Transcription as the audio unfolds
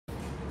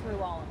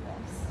through all of this?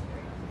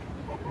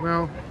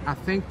 Well, I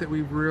think that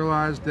we've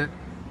realized that,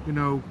 you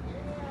know,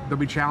 there'll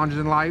be challenges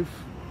in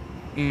life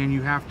and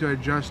you have to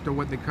adjust to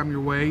what they come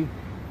your way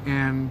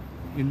and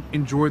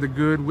enjoy the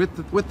good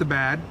with the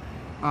bad,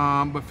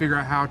 but figure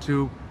out how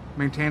to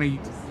maintain a...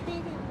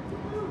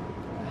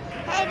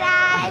 Hey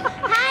guys!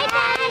 Hi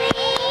Daddy!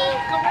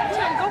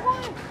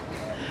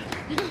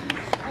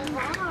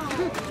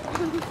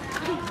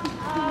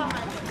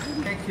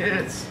 Hey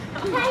kids!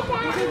 Hi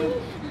Daddy!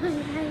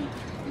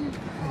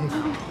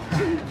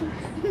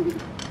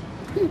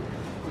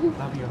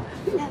 Love y'all.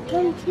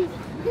 Love you.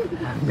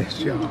 I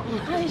miss y'all.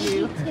 Love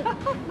you too.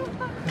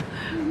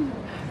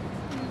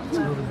 Let's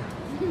go over there.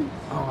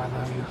 Oh, I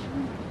love you.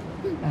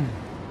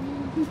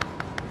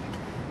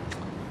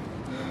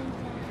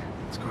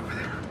 Let's go over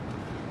there.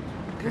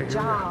 Okay, Good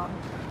job.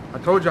 I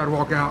told you I'd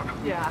walk out.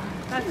 Yeah,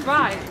 that's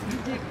right. You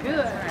did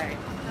good. Right.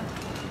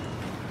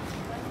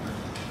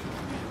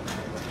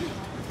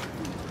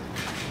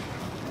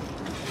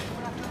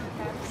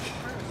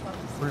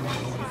 Where am I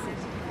going?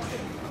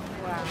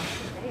 Wow.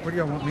 Where do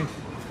y'all want me?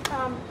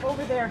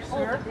 Over there,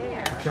 sir.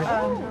 Okay.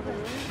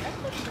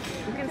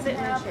 You can sit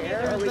in the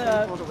chair, or we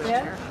can pull the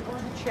wheelchair. Or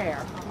the chair,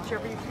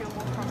 whichever you feel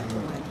more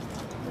comfortable in.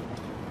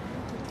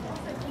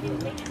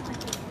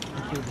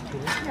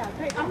 Yeah,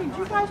 I mean, do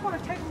you guys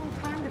want to take a little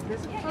time to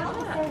visit first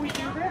before we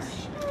do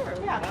this? Sure.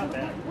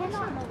 Yeah, we're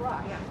not in a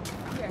rush.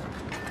 Yeah.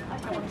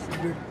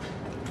 Good.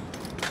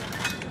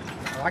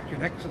 I like your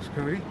necklace,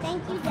 Cody.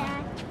 Thank you,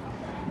 Dad.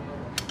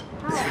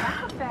 Oh, look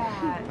at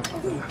that.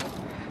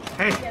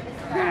 Hey.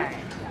 Right.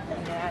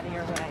 Get out of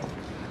your way.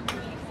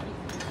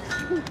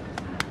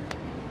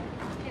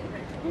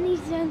 Honey's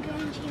doing good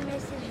and she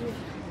misses you.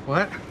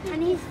 What?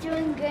 Honey's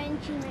doing good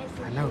and she misses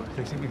you. I know.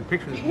 They sent me the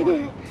picture this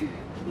morning.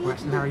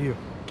 Weston, how are you?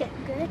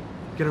 Good.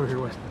 Get over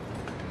here, Weston.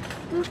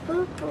 Boop,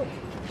 boop, boop.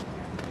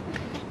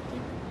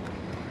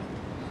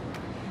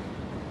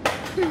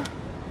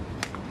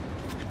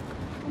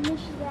 I miss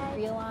you guys.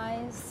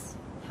 Realize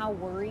how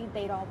worried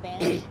they'd all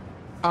been.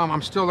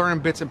 I'm still learning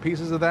bits and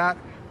pieces of that.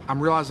 I'm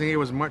realizing it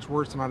was much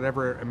worse than I'd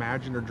ever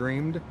imagined or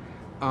dreamed.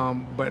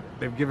 But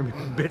they've given me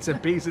bits and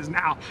pieces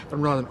now.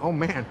 I'm realizing, oh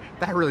man,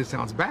 that really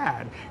sounds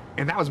bad.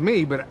 And that was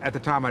me, but at the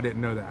time I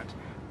didn't know that.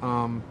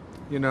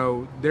 You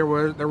know, there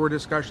were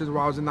discussions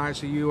while I was in the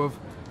ICU of,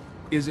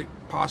 is it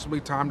possibly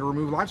time to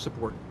remove life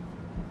support?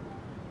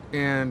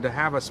 And to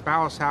have a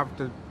spouse have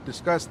to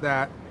discuss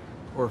that,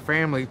 or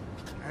family,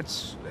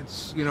 that's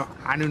you know,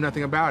 I knew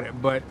nothing about it,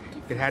 but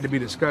it had to be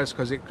discussed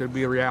because it could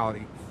be a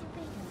reality.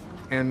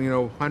 And you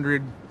know,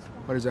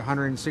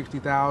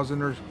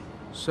 160,000 or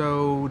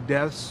so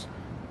deaths.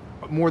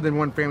 More than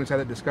one family's had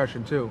that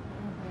discussion too.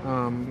 You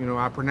know,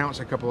 I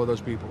pronounced a couple of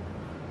those people,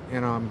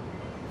 and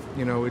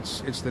you know,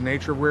 it's the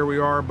nature of where we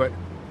are. But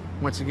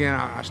once again,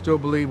 I still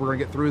believe we're gonna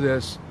get through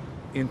this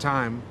in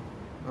time.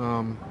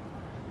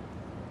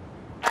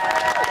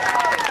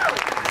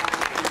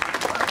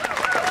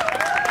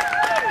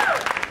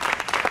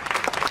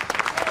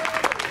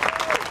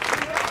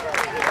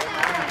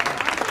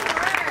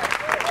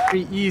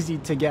 Very easy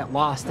to get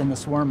lost in the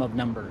swarm of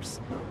numbers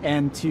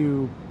and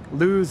to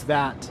lose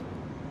that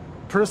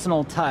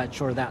personal touch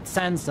or that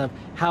sense of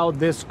how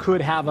this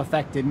could have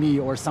affected me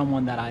or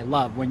someone that I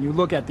love. When you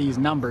look at these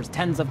numbers,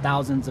 tens of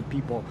thousands of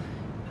people,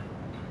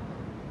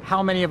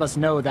 how many of us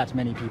know that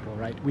many people,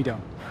 right? We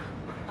don't.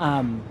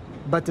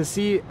 But to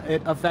see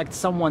it affect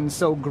someone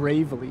so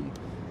gravely,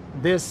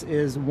 this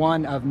is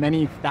one of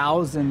many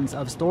thousands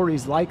of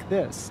stories like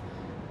this.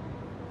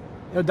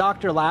 You know,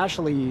 Dr.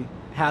 Lashley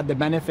had the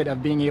benefit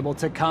of being able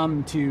to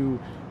come to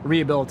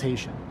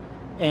rehabilitation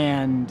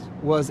and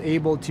was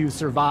able to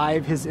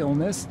survive his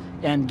illness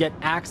and get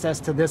access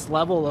to this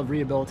level of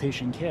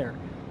rehabilitation care.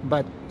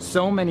 But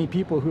so many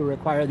people who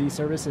require these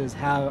services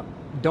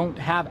don't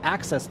have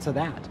access to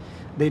that.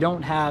 They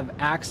don't have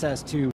access to